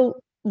real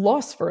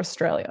loss for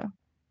Australia.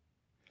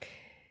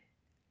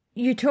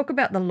 You talk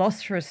about the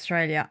loss for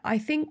Australia. I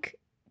think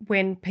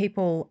when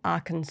people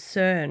are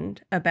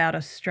concerned about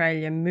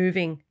Australia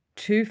moving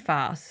too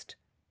fast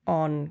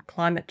on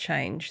climate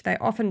change, they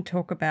often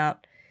talk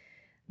about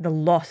the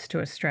loss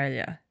to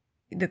Australia,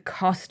 the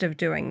cost of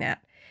doing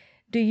that.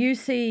 Do you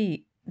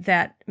see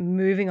that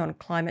moving on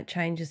climate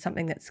change is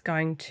something that's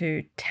going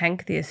to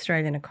tank the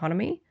Australian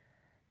economy?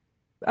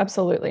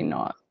 Absolutely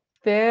not.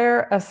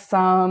 There are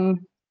some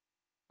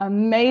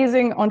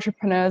amazing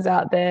entrepreneurs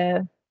out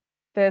there.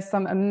 There's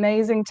some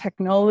amazing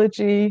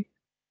technology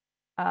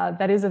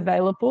that is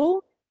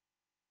available.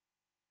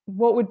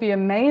 What would be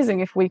amazing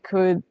if we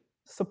could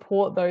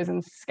support those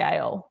in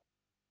scale,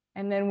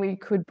 and then we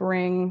could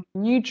bring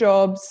new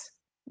jobs,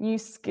 new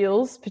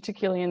skills,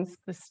 particularly in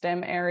the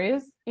STEM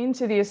areas,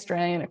 into the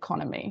Australian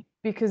economy.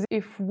 Because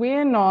if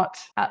we're not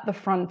at the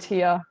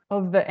frontier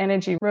of the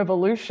energy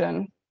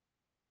revolution,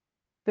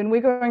 then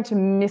we're going to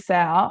miss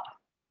out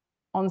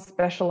on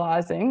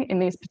specializing in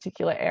these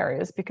particular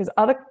areas, because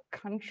other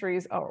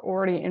countries are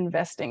already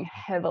investing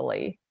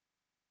heavily.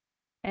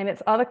 And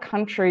it's other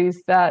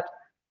countries that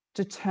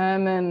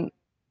determine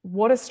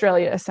what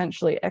Australia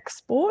essentially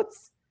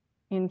exports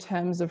in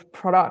terms of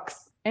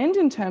products and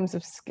in terms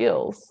of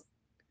skills.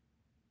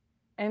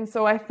 And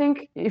so I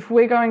think if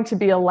we're going to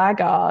be a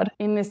laggard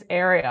in this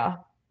area,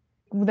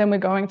 then we're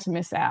going to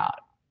miss out.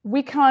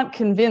 We can't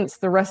convince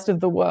the rest of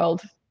the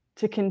world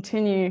to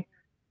continue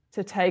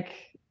to take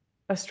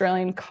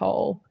Australian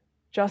coal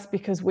just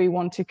because we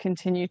want to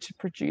continue to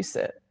produce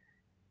it.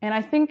 And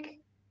I think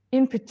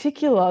in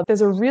particular,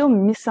 there's a real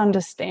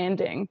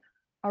misunderstanding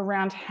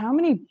around how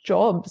many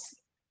jobs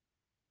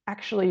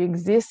actually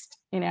exist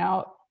in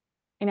our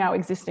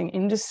existing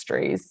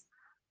industries.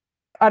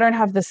 I don't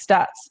have the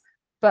stats,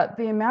 but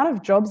the amount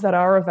of jobs that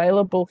are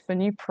available for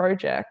new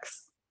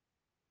projects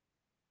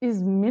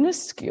is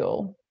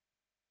minuscule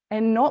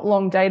and not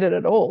long dated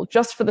at all,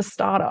 just for the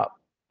startup.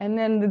 And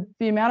then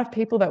the amount of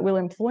people that we'll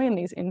employ in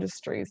these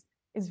industries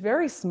is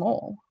very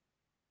small.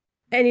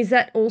 And is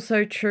that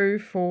also true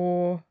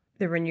for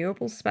the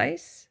renewable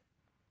space?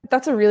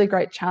 That's a really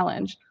great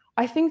challenge.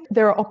 I think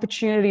there are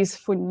opportunities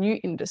for new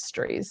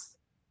industries.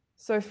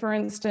 So for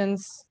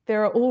instance,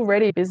 there are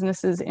already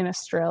businesses in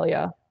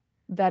Australia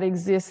that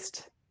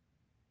exist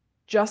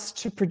just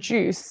to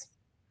produce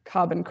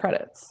carbon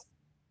credits.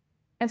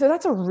 And so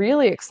that's a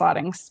really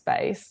exciting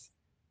space.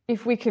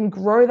 If we can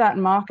grow that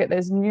market,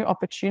 there's new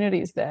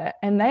opportunities there,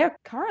 and they are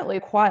currently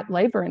quite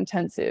labor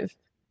intensive.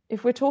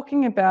 If we're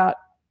talking about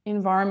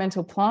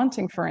environmental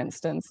planting, for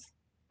instance,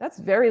 that's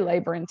very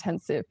labor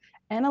intensive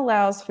and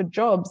allows for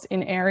jobs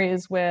in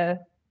areas where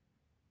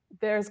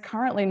there's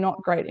currently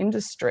not great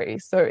industry.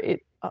 So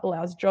it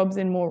allows jobs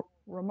in more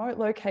remote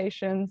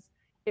locations.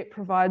 It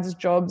provides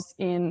jobs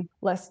in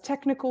less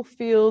technical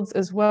fields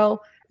as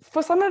well.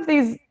 For some of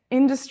these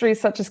industries,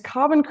 such as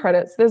carbon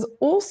credits, there's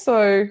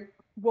also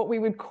what we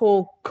would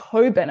call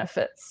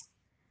co-benefits.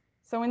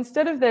 So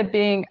instead of there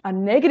being a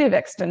negative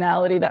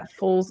externality that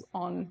falls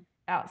on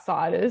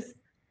outsiders,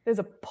 there's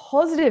a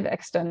positive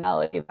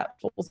externality that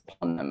falls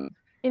upon them.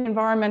 In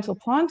environmental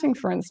planting,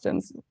 for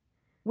instance,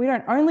 we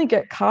don't only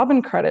get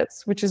carbon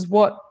credits, which is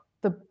what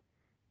the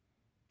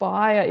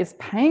buyer is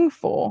paying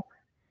for.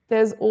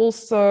 There's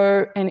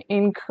also an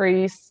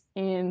increase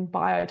in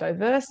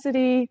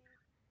biodiversity.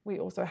 We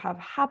also have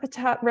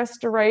habitat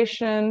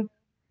restoration.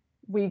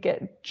 We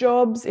get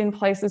jobs in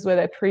places where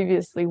there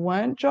previously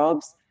weren't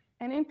jobs.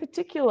 And in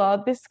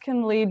particular, this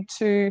can lead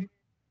to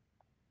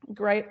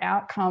great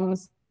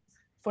outcomes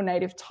for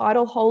native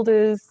title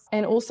holders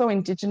and also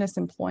Indigenous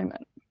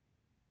employment.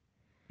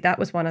 That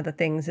was one of the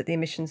things that the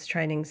emissions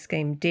training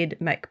scheme did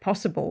make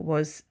possible,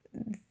 was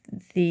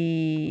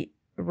the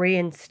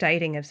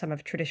reinstating of some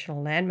of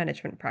traditional land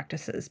management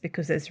practices,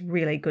 because there's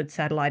really good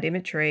satellite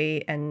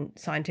imagery and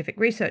scientific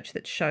research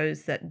that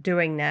shows that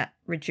doing that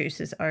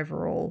reduces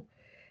overall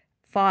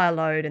fire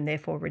load and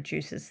therefore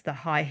reduces the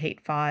high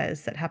heat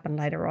fires that happen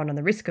later on and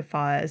the risk of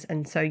fires,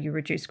 and so you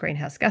reduce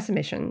greenhouse gas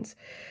emissions.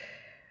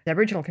 The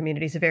Aboriginal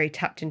communities are very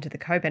tapped into the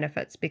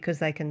co-benefits because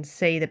they can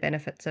see the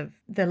benefits of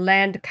the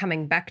land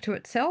coming back to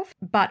itself,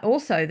 but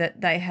also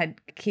that they had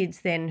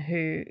kids then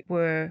who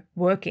were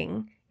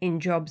working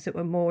in jobs that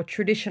were more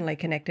traditionally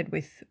connected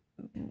with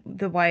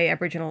the way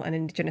Aboriginal and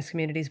Indigenous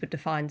communities would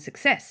define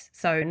success.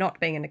 So not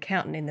being an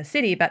accountant in the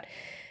city, but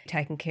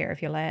taking care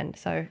of your land.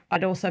 So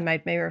it also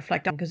made me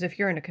reflect on, because if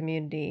you're in a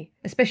community,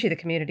 especially the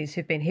communities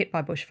who've been hit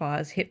by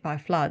bushfires, hit by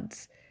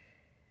floods,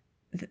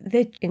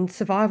 they're in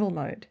survival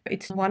mode.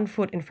 It's one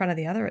foot in front of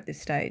the other at this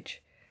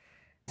stage.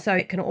 So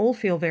it can all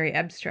feel very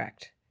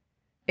abstract,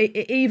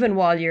 even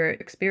while you're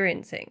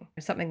experiencing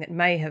something that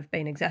may have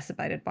been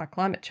exacerbated by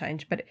climate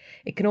change, but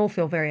it can all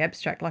feel very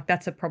abstract, like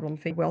that's a problem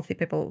for wealthy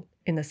people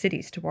in the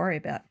cities to worry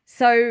about.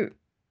 So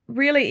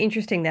really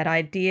interesting, that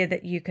idea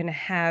that you can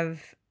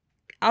have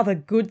other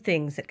good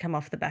things that come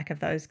off the back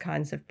of those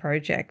kinds of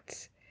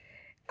projects.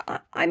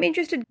 I'm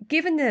interested,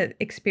 given the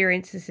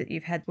experiences that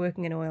you've had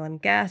working in oil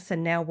and gas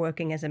and now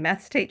working as a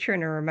maths teacher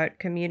in a remote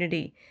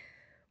community,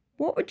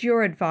 what would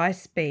your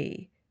advice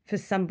be for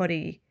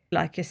somebody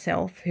like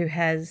yourself who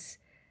has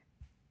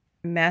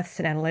maths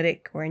and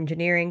analytic or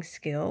engineering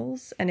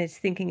skills and is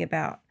thinking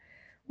about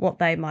what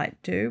they might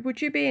do?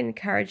 Would you be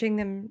encouraging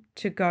them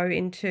to go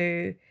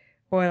into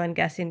oil and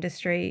gas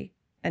industry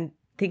and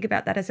think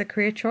about that as a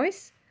career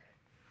choice?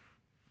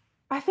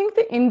 I think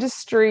the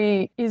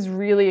industry is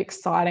really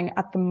exciting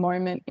at the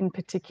moment in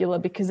particular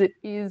because it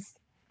is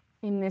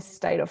in this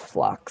state of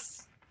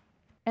flux.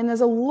 And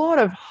there's a lot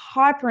of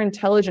hyper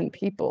intelligent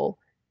people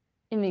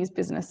in these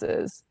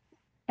businesses.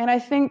 And I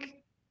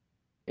think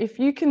if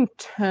you can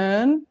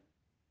turn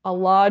a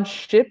large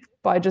ship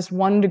by just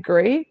 1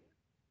 degree,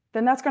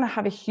 then that's going to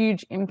have a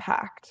huge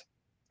impact.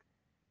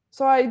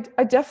 So I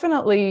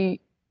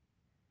definitely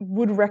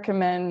would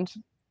recommend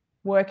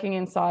working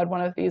inside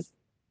one of these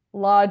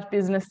large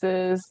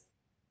businesses,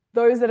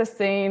 those that are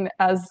seen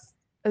as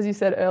you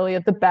said earlier,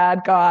 the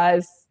bad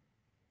guys,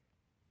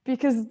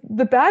 because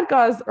the bad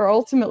guys are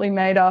ultimately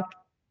made up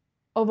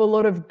of a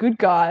lot of good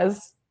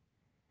guys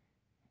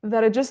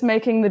that are just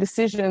making the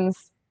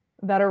decisions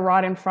that are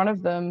right in front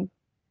of them,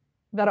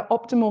 that are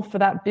optimal for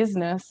that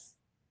business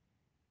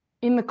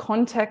in the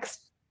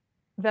context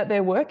that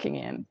they're working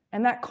in.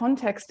 And that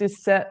context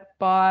is set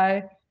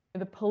by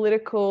the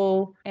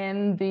political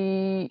and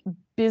the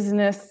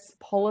business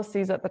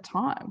policies at the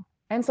time.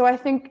 And so I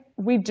think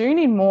we do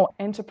need more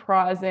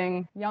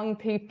enterprising young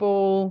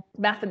people,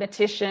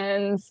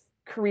 mathematicians,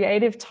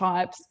 creative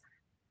types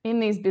in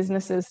these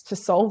businesses to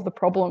solve the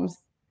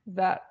problems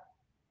that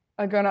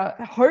are going to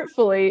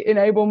hopefully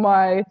enable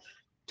my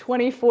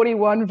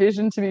 2041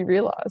 vision to be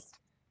realized.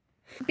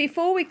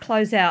 Before we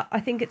close out, I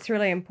think it's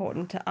really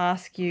important to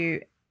ask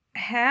you,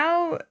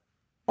 how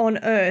on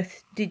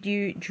earth did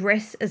you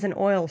dress as an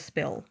oil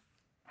spill?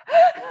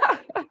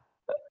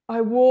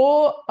 I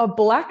wore a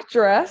black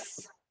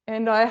dress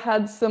and I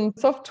had some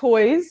soft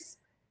toys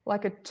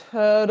like a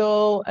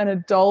turtle and a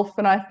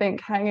dolphin, I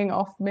think, hanging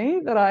off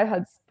me that I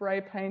had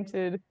spray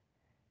painted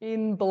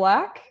in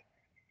black.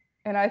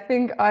 And I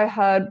think I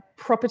had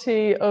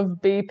property of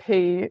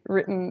BP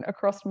written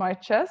across my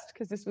chest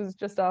because this was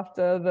just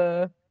after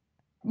the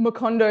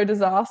Macondo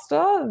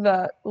disaster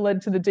that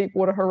led to the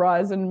Deepwater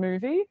Horizon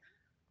movie.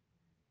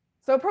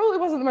 So it probably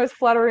wasn't the most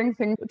flattering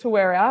thing to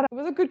wear out. It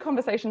was a good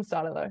conversation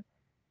starter though.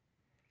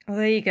 Well,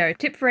 there you go.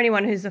 Tip for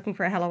anyone who's looking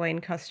for a Halloween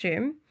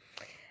costume.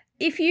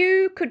 If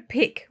you could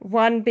pick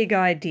one big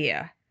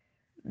idea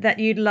that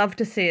you'd love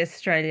to see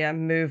Australia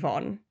move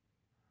on,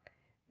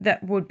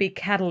 that would be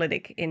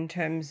catalytic in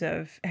terms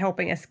of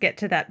helping us get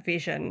to that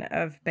vision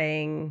of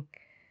being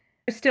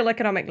still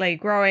economically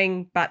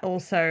growing, but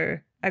also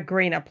a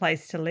greener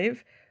place to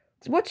live,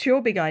 what's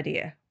your big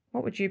idea?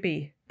 What would you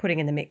be putting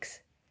in the mix?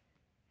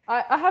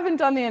 I haven't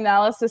done the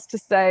analysis to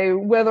say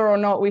whether or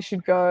not we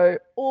should go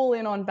all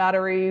in on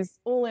batteries,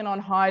 all in on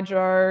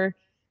hydro,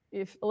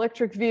 if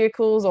electric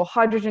vehicles or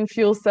hydrogen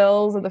fuel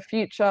cells are the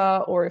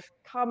future, or if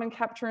carbon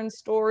capture and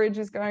storage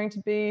is going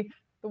to be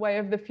the way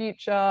of the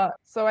future.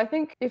 So I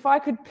think if I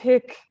could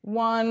pick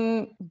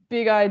one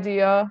big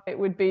idea, it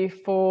would be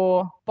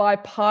for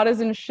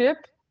bipartisanship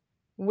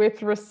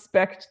with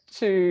respect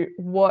to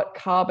what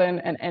carbon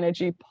and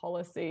energy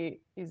policy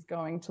is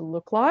going to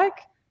look like,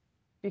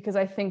 because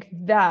I think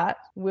that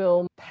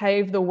will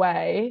pave the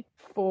way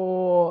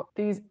for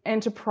these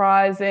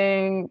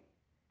enterprising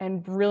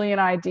and brilliant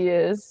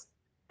ideas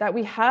that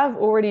we have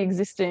already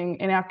existing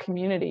in our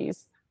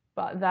communities,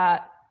 but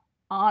that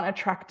aren't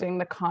attracting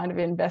the kind of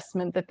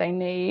investment that they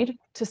need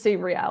to see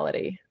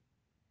reality.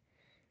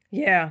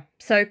 Yeah,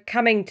 so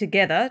coming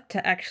together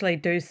to actually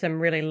do some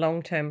really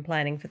long-term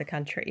planning for the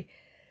country.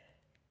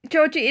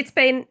 Georgie, it's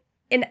been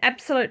an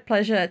absolute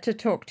pleasure to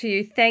talk to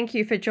you. Thank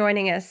you for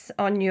joining us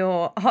on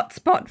your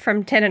hotspot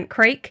from Tennant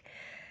Creek.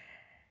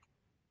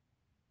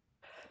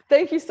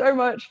 Thank you so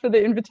much for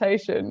the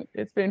invitation.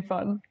 It's been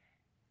fun.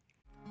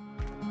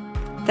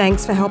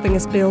 Thanks for helping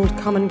us build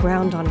common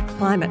ground on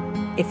climate.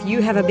 If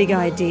you have a big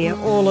idea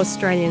all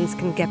Australians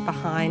can get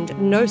behind,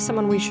 know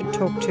someone we should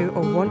talk to,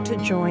 or want to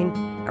join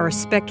a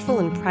respectful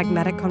and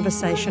pragmatic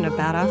conversation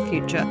about our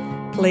future,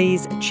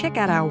 please check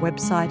out our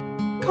website,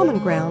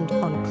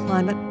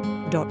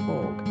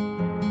 commongroundonclimate.org.